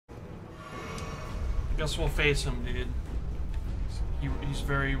Guess we'll face him, dude. He's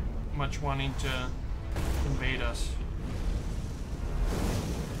very much wanting to invade us.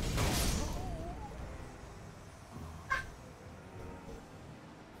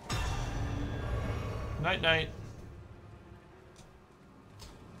 Night, night.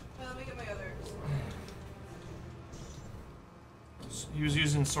 Let me get my other. He was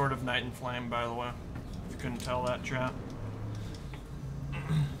using Sword of Night and Flame, by the way. If you couldn't tell that, chat.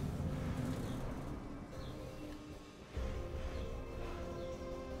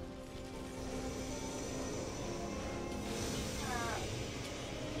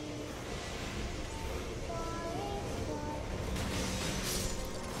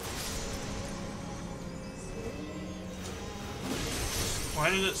 Why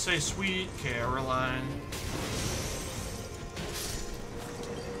did it say Sweet Caroline?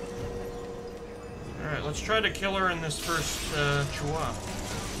 Alright, let's try to kill her in this first Chua.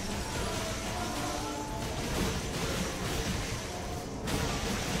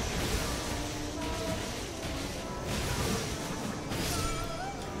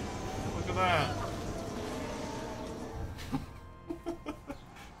 Look at that.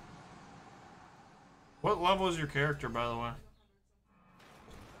 What level is your character, by the way?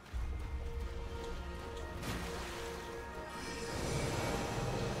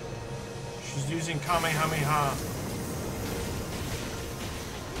 She's using Kamehameha.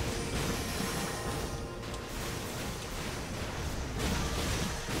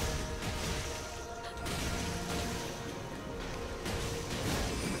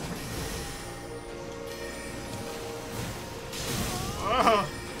 Ah,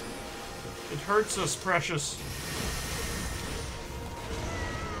 it hurts us, precious.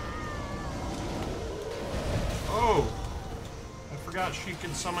 Oh, I forgot she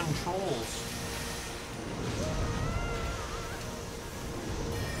can summon trolls.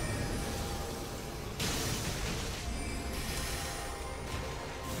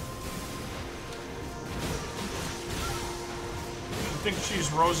 I think she's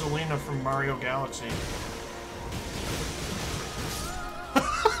Rosalina from Mario Galaxy.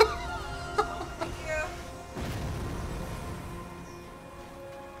 Yeah.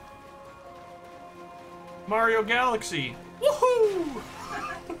 Mario Galaxy! Woohoo!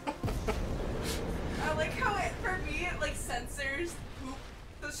 I like how it, for me, it like censors poop.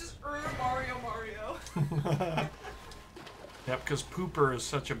 That's just Mario. Yep, because pooper is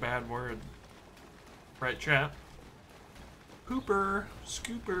such a bad word. Right, chat? Pooper,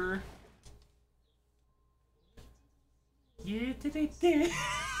 scooper. Yeah,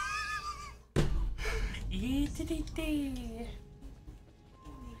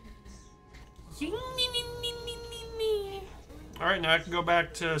 Alright, now I can go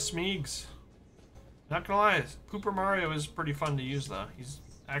back to Smeegs. Not gonna lie, Pooper Mario is pretty fun to use though. He's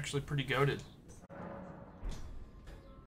actually pretty goated.